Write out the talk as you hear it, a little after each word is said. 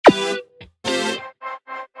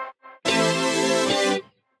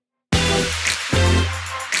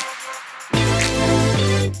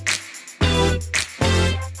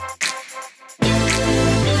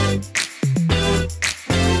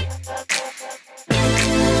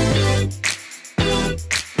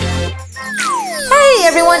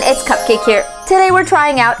everyone, it's Cupcake here. Today we're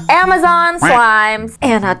trying out Amazon slimes,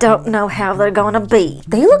 and I don't know how they're gonna be.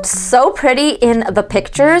 They looked so pretty in the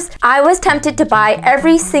pictures. I was tempted to buy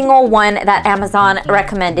every single one that Amazon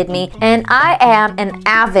recommended me, and I am an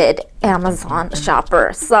avid Amazon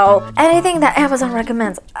shopper, so anything that Amazon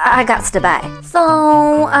recommends, I got to buy.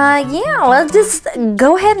 So yeah, let's just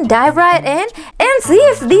go ahead and dive right in and see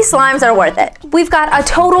if these slimes are worth it. We've got a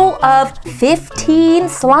total of 15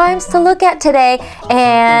 slimes to look at today,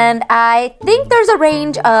 and I think there's a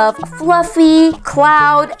range of fluffy,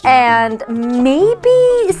 cloud, and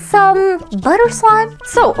maybe some butter slime.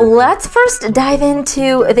 So let's first dive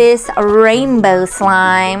into this rainbow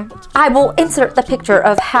slime. I will insert the picture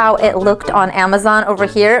of how it looked on Amazon over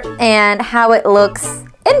here and how it looks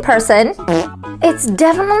in person. It's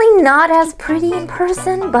definitely not as pretty in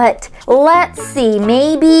person, but let's see,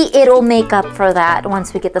 maybe it'll make up for that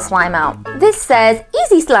once we get the slime out. This says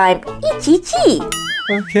easy slime, ichi-chi.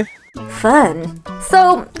 Okay. Fun.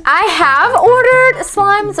 So I have ordered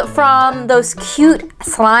slimes from those cute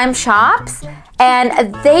slime shops,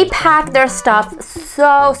 and they pack their stuff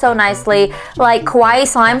so nicely. Like Kawaii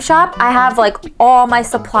Slime Shop, I have like all my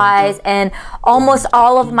supplies and almost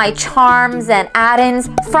all of my charms and add-ins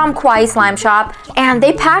from Kawaii Slime Shop, and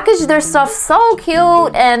they package their stuff so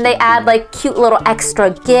cute, and they add like cute little extra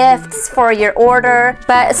gifts for your order.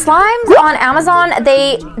 But slimes on Amazon,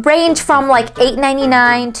 they range from like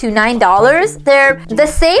 $8.99 to $9. They're the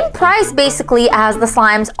same price basically as the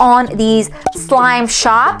slimes on these slime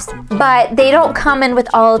shops, but they don't come in with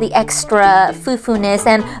all the extra foo-foo-ness,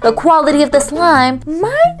 and the quality of the slime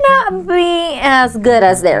might not be as good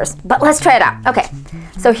as theirs. But let's try it out. Okay,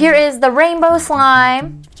 so here is the rainbow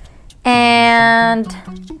slime, and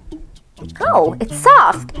oh, it's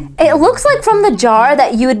soft. It looks like from the jar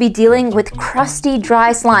that you would be dealing with crusty,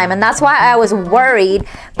 dry slime, and that's why I was worried.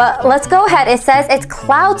 But let's go ahead. It says it's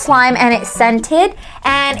cloud slime and it's scented,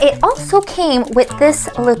 and it also came with this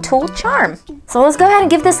little charm. So let's go ahead and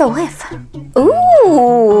give this a whiff.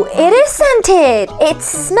 Ooh, it is scented. It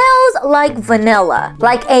smells like vanilla,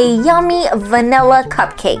 like a yummy vanilla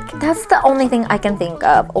cupcake. That's the only thing I can think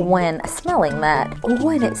of when smelling that. Oh,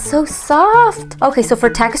 and it's so soft. Okay, so for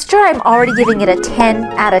texture, I'm already giving it a 10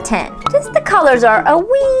 out of 10. Just the colors are a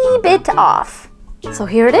wee bit off. So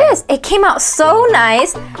here it is. It came out so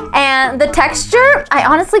nice, and the texture, I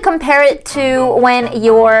honestly compare it to when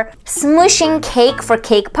you're smushing cake for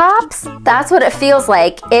cake pops. That's what it feels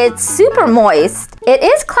like. It's super moist. It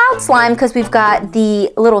is cloud slime because we've got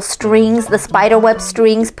the little strings, the spider web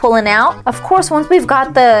strings pulling out. Of course, once we've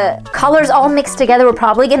got the colors all mixed together, we're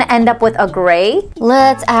probably gonna end up with a gray.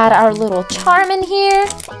 Let's add our little charm in here.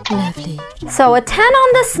 Lovely. So a 10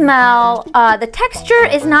 on the smell. The texture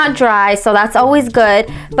is not dry, so that's always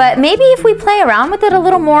good. But maybe if we play around with it a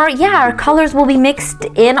little more, yeah, our colors will be mixed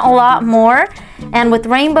in a lot more. And with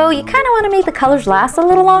rainbow, you kind of want to make the colors last a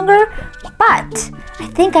little longer. But I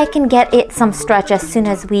think I can get it some stretch as soon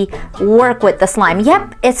as we work with the slime.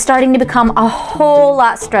 Yep, it's starting to become a whole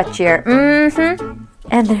lot stretchier.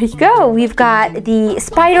 And there you go. We've got the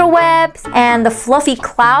spider webs and the fluffy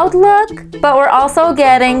cloud look, but we're also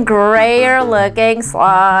getting grayer looking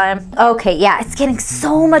slime. Okay, yeah, it's getting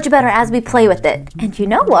so much better as we play with it. And you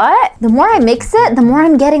know what? The more I mix it, the more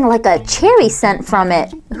I'm getting like a cherry scent from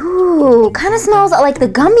it. Ooh, kind of smells like the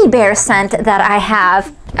gummy bear scent that I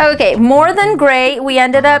have. Okay, more than gray, we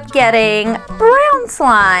ended up getting brown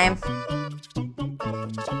slime.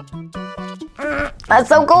 That's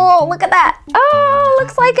so cool, look at that. Oh,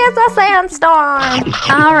 looks like it's a sandstorm.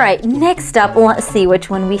 All right, next up, let's see which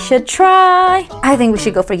one we should try. I think we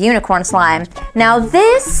should go for unicorn slime. Now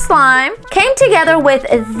this slime came together with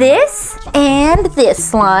this and this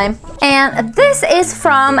slime. And this is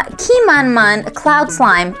from Kimanman Cloud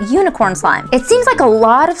Slime, Unicorn Slime. It seems like a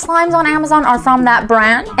lot of slimes on Amazon are from that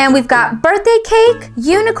brand. And we've got birthday cake,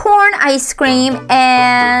 unicorn ice cream,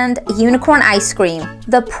 and unicorn ice cream.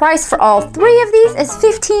 The price for all three of these is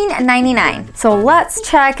 $15.99. So let's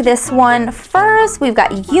check this one first. We've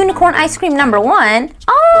got unicorn ice cream number 1.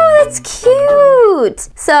 Oh, that's cute.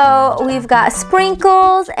 So we've got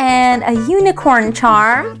sprinkles and a unicorn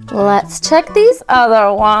charm. Let's check these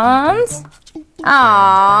other ones.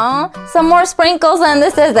 Aww, some more sprinkles, and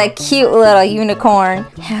this is a cute little unicorn.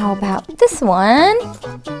 How about this one?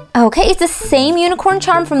 Okay, it's the same unicorn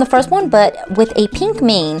charm from the first one, but with a pink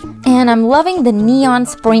mane. And I'm loving the neon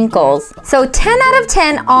sprinkles. So 10 out of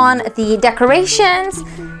 10 on the decorations.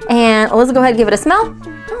 And let's go ahead and give it a smell.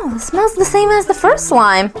 Oh, it smells the same as the first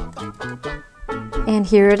slime. And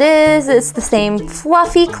here it is. It's the same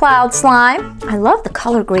fluffy cloud slime. I love the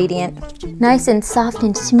color gradient. Nice and soft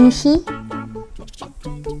and smooshy.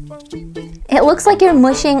 It looks like you're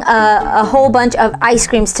mushing a whole bunch of ice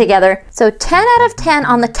creams together. So 10 out of 10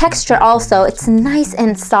 on the texture also. It's nice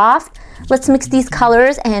and soft. Let's mix these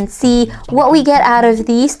colors and see what we get out of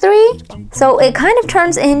these three. So it kind of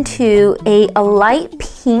turns into a light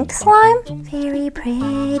pink slime. Very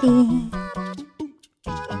pretty.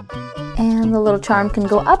 And the little charm can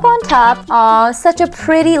go up on top. Aw, such a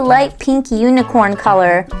pretty light pink unicorn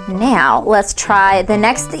color. Now, let's try the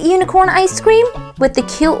next unicorn ice cream with the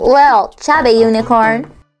cute little chubby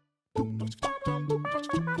unicorn.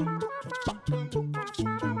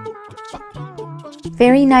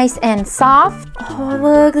 Very nice and soft. Oh,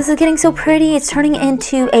 look, this is getting so pretty. It's turning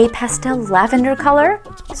into a pastel lavender color.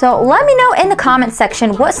 So let me know in the comment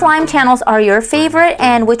section what slime channels are your favorite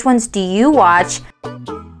and which ones do you watch.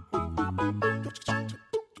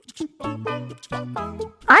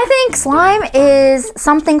 I think slime is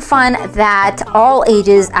something fun that all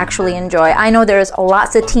ages actually enjoy. I know there's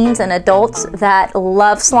lots of teens and adults that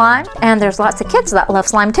love slime, and there's lots of kids that love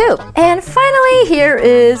slime too. And finally, here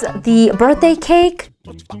is the birthday cake.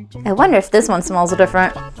 I wonder if this one smells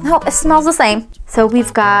different. No, it smells the same. So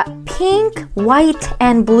we've got pink, white,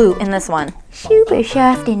 and blue in this one. Super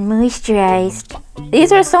soft and moisturized.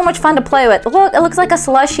 These are so much fun to play with. Look, it looks like a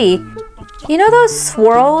slushie. You know those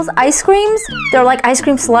swirls ice creams? They're like ice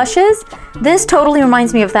cream slushes. This totally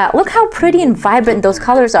reminds me of that. Look how pretty and vibrant those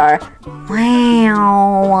colors are.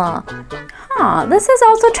 Wow. Huh, this is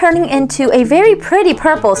also turning into a very pretty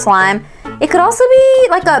purple slime. It could also be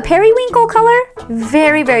like a periwinkle color.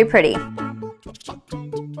 Very, very pretty.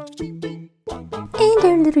 And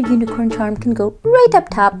our little unicorn charm can go right up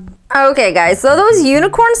top. Okay guys, so those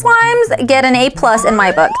unicorn slimes get an A+ in my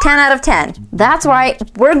book, 10 out of 10. That's right,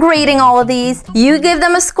 we're grading all of these. You give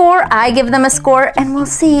them a score, I give them a score, and we'll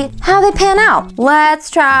see how they pan out. Let's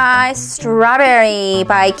try Strawberry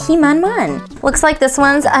by Kimanman. Looks like this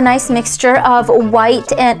one's a nice mixture of white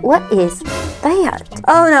and, what is that?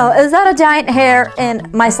 Oh no, is that a giant hair in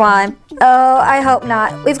my slime? Oh, I hope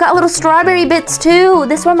not. We've got little strawberry bits too.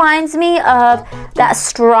 This reminds me of that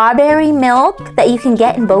strawberry milk that you can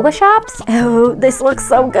get in boba shops. Oh, this looks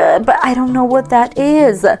so good, but I don't know what that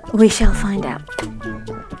is. We shall find out.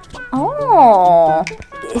 Oh,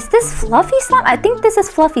 is this fluffy slime? I think this is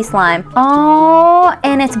fluffy slime. Oh,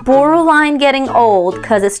 and it's borderline getting old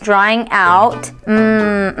because it's drying out.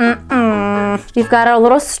 We've got our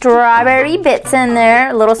little strawberry bits in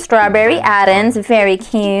there, little strawberry add-ins, very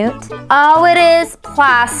cute. Oh, it is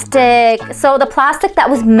plastic. So the plastic that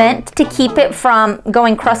was meant to keep it from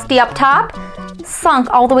going crusty up top sunk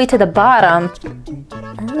all the way to the bottom.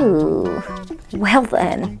 Ooh, well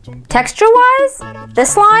then. Texture-wise,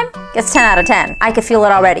 this slime gets 10 out of 10. I can feel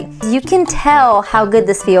it already. You can tell how good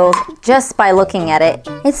this feels just by looking at it.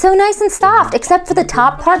 It's so nice and soft, except for the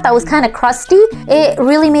top part that was kind of crusty. It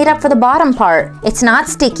really made up for the bottom part. It's not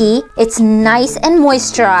sticky. It's nice and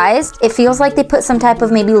moisturized. It feels like they put some type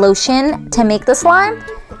of maybe lotion to make the slime.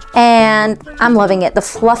 And I'm loving it. The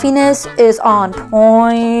fluffiness is on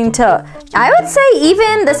point. I would say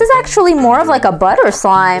even this is actually more of like a butter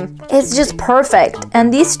slime. It's just perfect.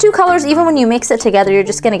 And these two colors, even when you mix it together, you're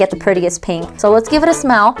just gonna get the prettiest pink. So let's give it a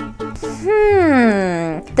smell.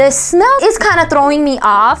 The smell is kind of throwing me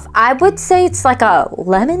off. I would say it's like a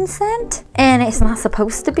lemon scent, and it's not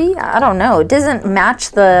supposed to be. I don't know. It doesn't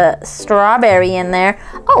match the strawberry in there.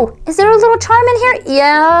 Oh, is there a little charm in here?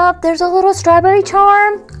 Yep, there's a little strawberry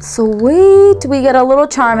charm. Sweet, we get a little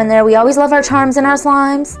charm in there. We always love our charms in our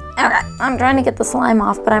slimes. Okay, I'm trying to get the slime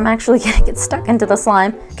off, but I'm actually gonna get stuck into the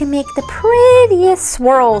slime. I can make the prettiest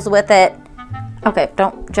swirls with it. Okay,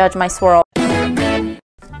 don't judge my swirl.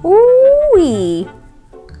 Ooh-wee.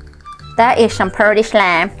 That is some pretty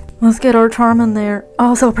slime. Let's get our charm in there.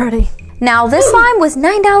 Oh, so pretty. Now this slime was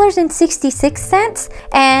 $9.66,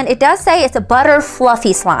 and it does say it's a butter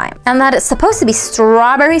fluffy slime and that it's supposed to be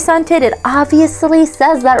strawberry scented. It obviously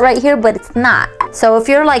says that right here, but it's not. So if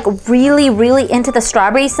you're like really, really into the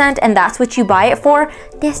strawberry scent and that's what you buy it for,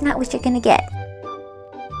 that's not what you're gonna get.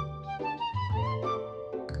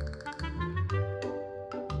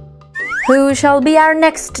 Who shall be our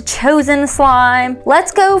next chosen slime?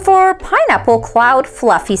 Let's go for Pineapple Cloud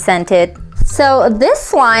Fluffy Scented. So this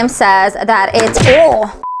slime says that it's,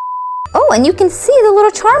 oh, and you can see the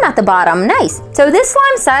little charm at the bottom, nice. So this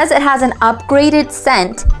slime says it has an upgraded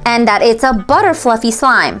scent and that it's a butter fluffy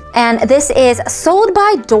slime. And this is sold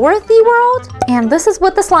by Dorothy World. And this is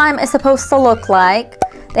what the slime is supposed to look like.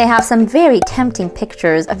 They have some very tempting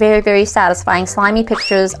pictures, very, very satisfying slimy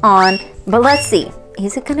pictures on, but let's see.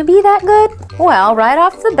 Is it gonna be that good? Well, right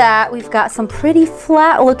off the bat, we've got some pretty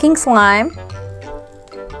flat looking slime.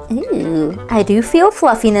 Ooh, I do feel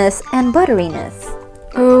fluffiness and butteriness.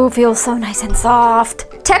 Ooh, feels so nice and soft.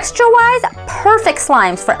 Texture-wise, perfect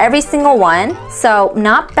slimes for every single one. So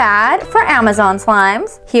not bad for Amazon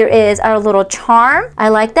slimes. Here is our little charm. I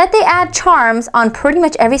like that they add charms on pretty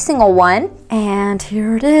much every single one. And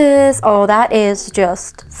here it is. Oh, that is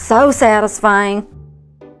just so satisfying.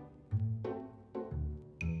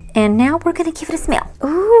 And now we're gonna give it a smell.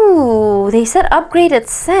 Ooh, they said upgraded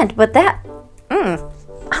scent, but that, I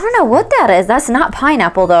don't know what that is. That's not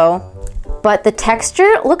pineapple though. But the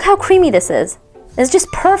texture, look how creamy this is. It's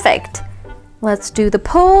just perfect. Let's do the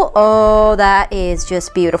pull. Oh, that is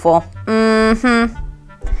just beautiful.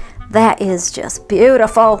 That is just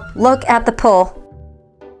beautiful. Look at the pull.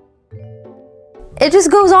 It just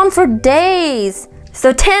goes on for days.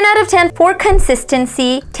 So 10 out of 10 for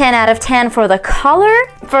consistency, 10 out of 10 for the color.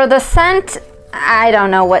 For the scent, I don't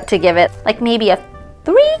know what to give it. Like maybe a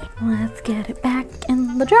 3. Let's get it back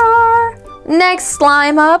in the jar. Next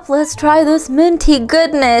slime up, let's try this minty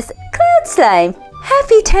goodness. Cloud slime.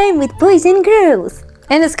 Happy time with boys and girls.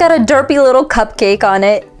 And it's got a derpy little cupcake on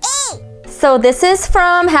it. So this is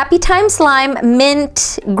from Happy Time Slime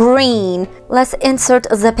Mint Green. Let's insert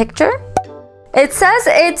the picture. It says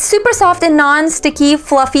it's super soft and non-sticky,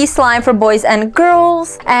 fluffy slime for boys and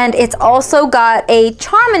girls. And it's also got a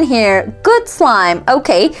charm in here. Good slime.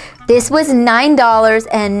 Okay, this was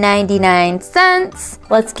 $9.99.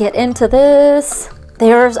 Let's get into this.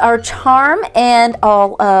 There's our charm and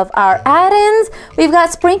all of our add-ins. We've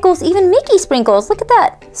got sprinkles, even Mickey sprinkles. Look at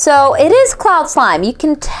that. So it is cloud slime. You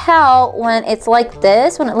can tell when it's like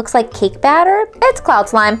this, when it looks like cake batter. It's cloud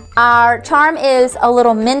slime. Our charm is a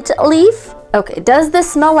little mint leaf. Okay, does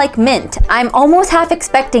this smell like mint? I'm almost half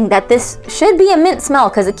expecting that this should be a mint smell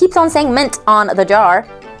because it keeps on saying mint on the jar.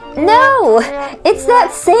 No, it's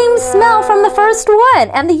that same smell from the first one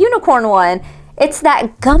and the unicorn one. It's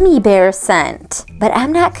that gummy bear scent. But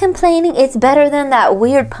I'm not complaining, it's better than that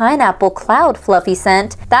weird pineapple cloud fluffy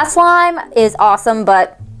scent. That slime is awesome,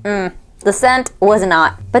 but the scent was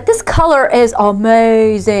not. But this color is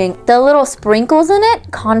amazing. The little sprinkles in it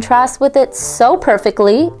contrast with it so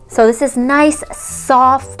perfectly. So this is nice,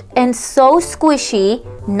 soft, and so squishy,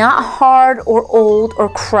 not hard or old or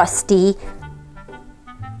crusty.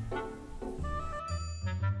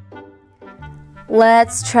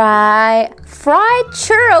 Let's try fried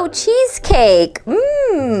churro cheesecake.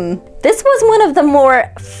 This was one of the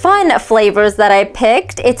more fun flavors that I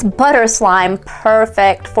picked. It's butter slime,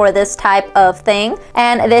 perfect for this type of thing.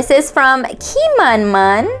 And this is from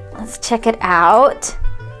Kimanman. Let's check it out.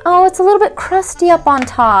 Oh, it's a little bit crusty up on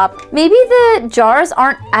top. Maybe the jars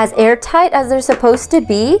aren't as airtight as they're supposed to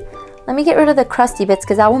be. Let me get rid of the crusty bits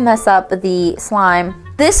because that will mess up the slime.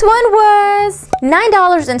 This one was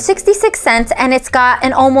 $9.66 and it's got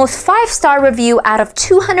an almost 5-star review out of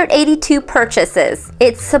 282 purchases.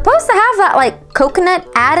 It's supposed to have that like coconut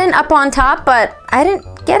add-in up on top, but I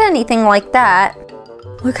didn't get anything like that.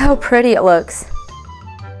 Look how pretty it looks.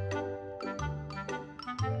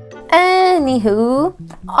 Anywho,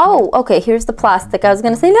 oh, okay, here's the plastic. I was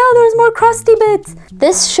gonna say, no, there's more crusty bits.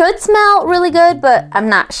 This should smell really good, but I'm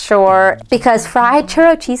not sure because fried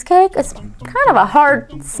churro cheesecake is kind of a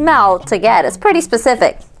hard smell to get. It's pretty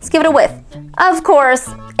specific. Let's give it a whiff. Of course,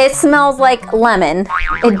 it smells like lemon.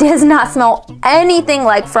 It does not smell anything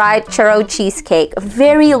like fried churro cheesecake.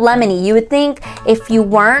 Very lemony. You would think if you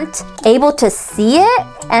weren't able to see it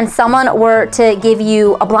and someone were to give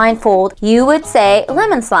you a blindfold, you would say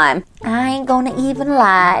lemon slime. I ain't gonna even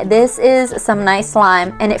lie. This is some nice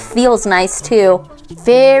slime and it feels nice too.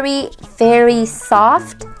 Very, very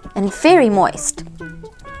soft and very moist.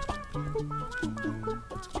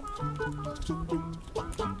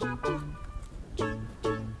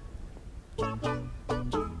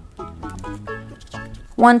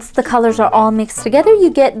 Once the colors are all mixed together,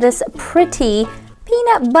 you get this pretty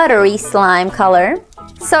peanut buttery slime color.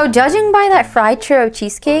 So judging by that fried churro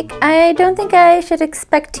cheesecake, I don't think I should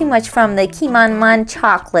expect too much from the Kimanman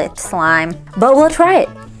chocolate slime, but we'll try it.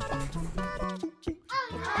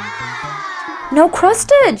 No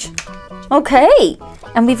crustage. Okay,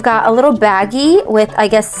 and we've got a little baggie with, I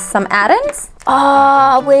guess, some add-ins.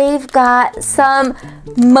 Oh, we've got some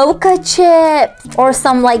mocha chip or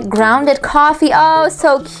some like grounded coffee. Oh,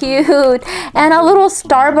 so cute. And a little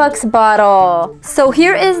Starbucks bottle. So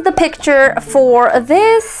here is the picture for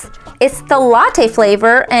this. It's the latte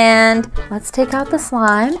flavor and let's take out the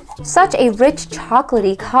slime. Such a rich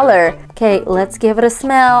chocolatey color. Okay, let's give it a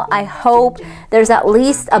smell. I hope there's at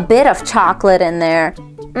least a bit of chocolate in there.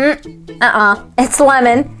 It's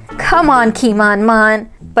lemon. Come on, Kimanman.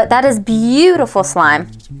 But that is beautiful slime.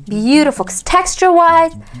 Beautiful.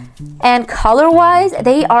 Texture-wise and color-wise,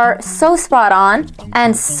 they are so spot on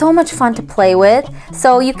and so much fun to play with.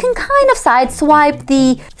 So you can kind of sideswipe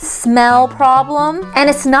the smell problem. And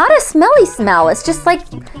it's not a smelly smell. It's just like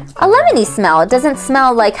a lemony smell. It doesn't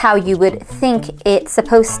smell like how you would think it's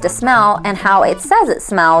supposed to smell and how it says it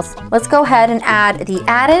smells. Let's go ahead and add the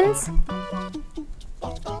add-ins.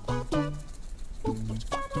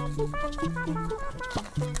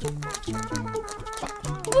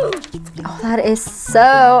 Oh, that is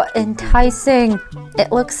so enticing.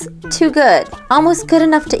 It looks too good. Almost good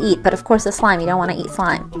enough to eat, but of course the slime, you don't want to eat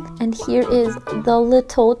slime. And here is the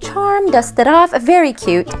little charm dusted off. Very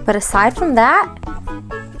cute. But aside from that,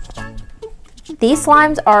 these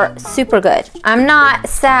slimes are super good. I'm not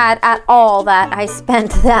sad at all that I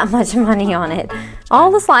spent that much money on it. All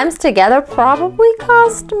the slimes together probably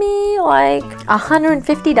cost me like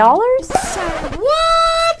 $150.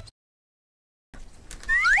 What?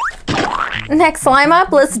 Next slime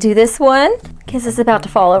up, let's do this one. Guess it's about to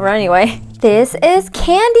fall over anyway. This is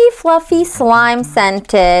Candy Fluffy Slime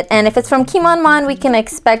Scented. And if it's from Kimonmon, we can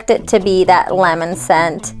expect it to be that lemon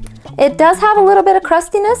scent. It does have a little bit of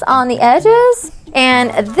crustiness on the edges.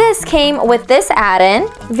 And this came with this add-in.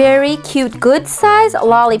 Very cute, good size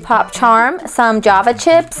lollipop charm, some Java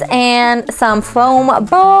chips, and some foam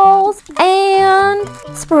balls, and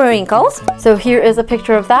sprinkles. So here is a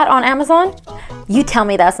picture of that on Amazon. You tell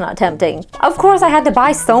me that's not tempting. Of course, I had to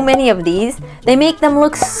buy so many of these. They make them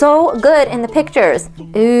look so good in the pictures.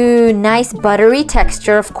 Ooh, nice buttery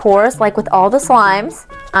texture, of course, like with all the slimes.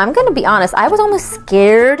 I'm gonna be honest, I was almost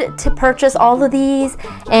scared to purchase all of these,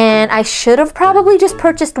 and I should have probably just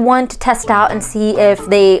purchased one to test out and see if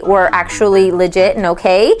they were actually legit and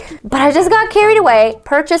okay. But I just got carried away,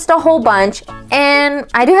 purchased a whole bunch, and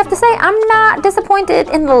I do have to say, I'm not disappointed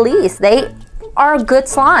in the least. They are good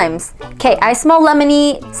slimes. Okay, I smell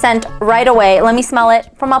lemony scent right away. Let me smell it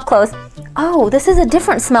from up close. Oh, this is a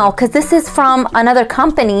different smell because this is from another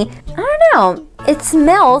company. I don't know. It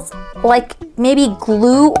smells like maybe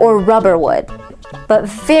glue or rubber would, but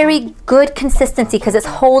very good consistency because it's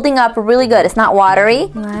holding up really good. It's not watery.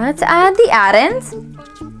 Let's add the add-ins.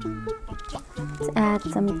 Let's add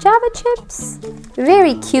some Java chips.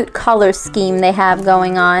 Very cute color scheme they have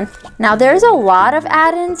going on. Now there's a lot of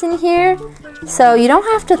add-ins in here, so you don't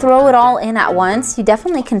have to throw it all in at once. You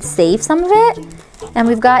definitely can save some of it. And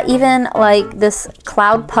we've got even like this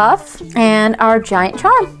cloud puff and our giant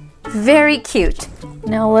charm. Very cute.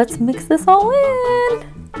 Now let's mix this all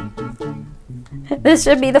in. This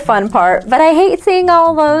should be the fun part, but I hate seeing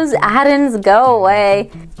all those add-ins go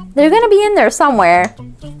away. They're gonna be in there somewhere.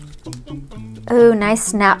 Ooh, nice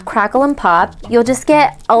snap, crackle, and pop. You'll just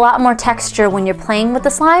get a lot more texture when you're playing with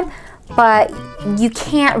the slime, but you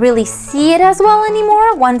can't really see it as well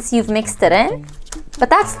anymore once you've mixed it in. But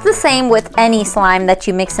that's the same with any slime that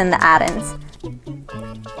you mix in the add-ins.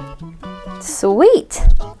 Sweet.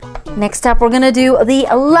 Next up, we're gonna do the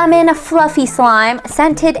lemon fluffy slime,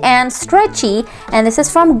 scented and stretchy, and this is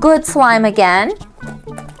from Good Slime again.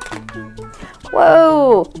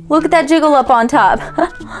 Whoa, look at that jiggle up on top.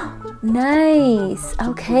 Nice.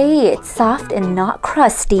 Okay, it's soft and not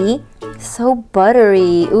crusty. So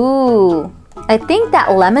buttery. Ooh. I think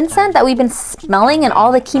that lemon scent that we've been smelling in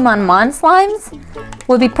all the Kimonmon slimes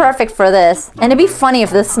would be perfect for this. And it'd be funny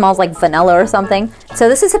if this smells like vanilla or something. So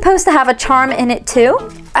this is supposed to have a charm in it too.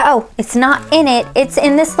 Oh, it's not in it. It's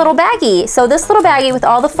in this little baggie. So this little baggie with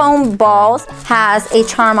all the foam balls has a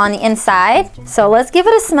charm on the inside. So let's give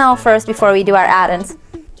it a smell first before we do our add-ins.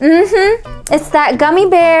 It's that gummy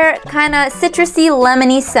bear kind of citrusy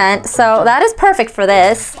lemony scent. So that is perfect for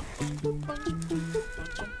this.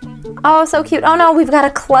 Oh, so cute. Oh no, we've got a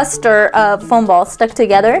cluster of foam balls stuck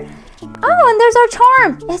together. Oh, and there's our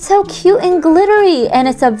charm. It's so cute and glittery, and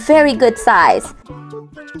it's a very good size.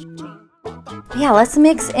 Yeah, let's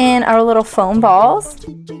mix in our little foam balls.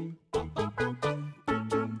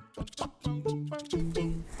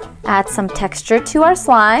 Add some texture to our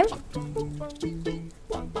slime.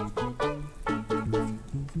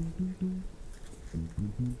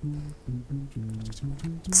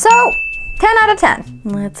 So, 10 out of 10.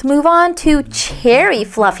 Let's move on to Cherry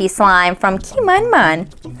Fluffy Slime from Kimonmon.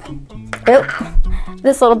 Oh,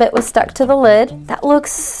 this little bit was stuck to the lid. That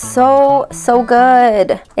looks so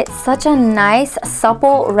good. It's such a nice,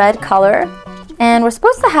 supple red color. And we're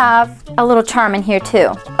supposed to have a little charm in here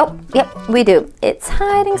too. Oh, yep, we do. It's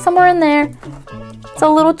hiding somewhere in there. It's a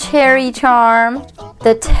little cherry charm.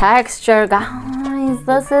 The texture, guys,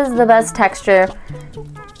 this is the best texture.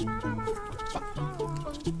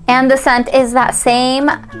 And the scent is that same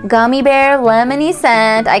gummy bear lemony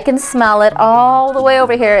scent. I can smell it all the way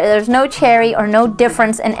over here. There's no cherry or no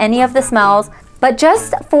difference in any of the smells. But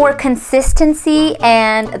just for consistency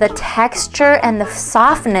and the texture and the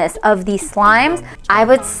softness of these slimes, I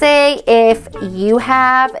would say if you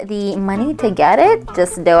have the money to get it,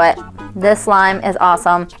 just do it. This slime is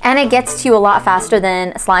awesome. And it gets to you a lot faster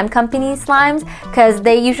than slime company slimes because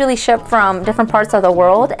they usually ship from different parts of the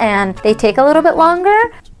world and they take a little bit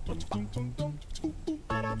longer.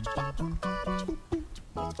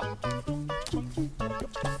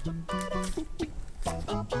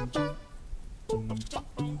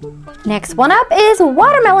 Next one up is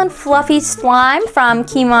Watermelon Fluffy Slime from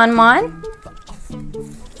Kimon Mon.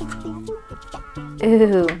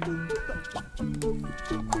 Ooh.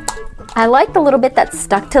 I like the little bit that's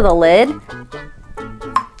stuck to the lid,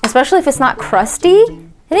 especially if it's not crusty.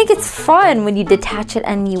 I think it's fun when you detach it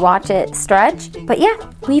and you watch it stretch. But yeah,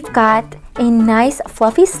 we've got a nice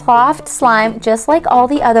fluffy soft slime just like all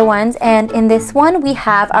the other ones, and in this one we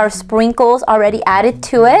have our sprinkles already added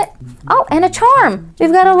to it. Oh, and a charm.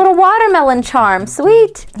 We've got a little watermelon charm.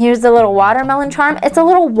 Sweet. Here's the little watermelon charm. It's a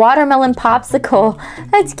little watermelon popsicle.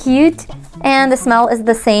 That's cute. And the smell is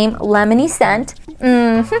the same lemony scent.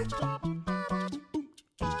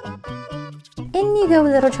 In you go,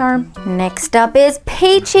 little charm. Next up is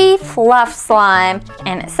Peachy Fluff Slime,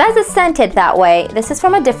 and it says it's scented that way. This is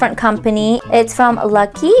from a different company. It's from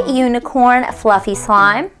Lucky Unicorn Fluffy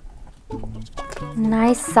Slime.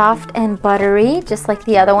 Nice, soft, and buttery, just like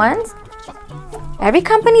the other ones. Every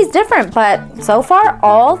company's different, but so far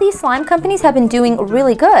all these slime companies have been doing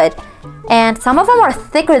really good. And some of them are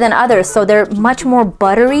thicker than others, so they're much more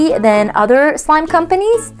buttery than other slime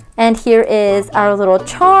companies. And here is our little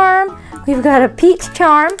charm. We've got a peach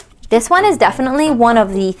charm. This one is definitely one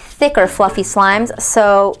of the thicker fluffy slimes,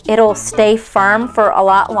 so it'll stay firm for a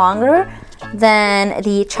lot longer than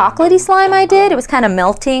the chocolatey slime I did. It was kind of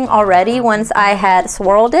melting already once I had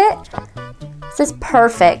swirled it. This is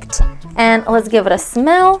perfect. And let's give it a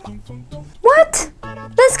smell. What?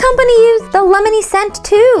 This company used the lemony scent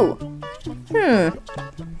too.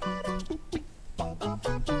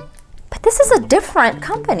 But this is a different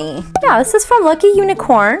company. Yeah, this is from Lucky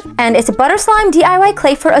Unicorn, and it's a butter slime DIY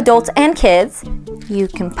clay for adults and kids. You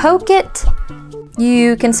can poke it,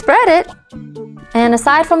 you can spread it, and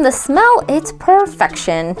aside from the smell, it's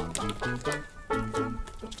perfection.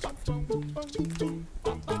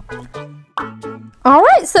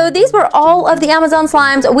 Alright, so these were all of the Amazon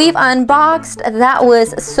slimes we've unboxed. That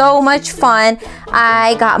was so much fun.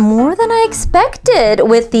 I got more than I expected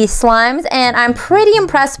with these slimes, and I'm pretty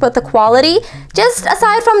impressed with the quality. Just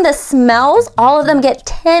aside from the smells, all of them get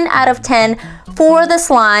 10 out of 10 for the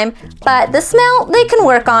slime, but the smell they can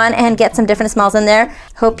work on and get some different smells in there.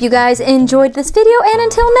 Hope you guys enjoyed this video, and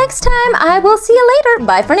until next time, I will see you later.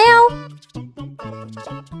 Bye for now.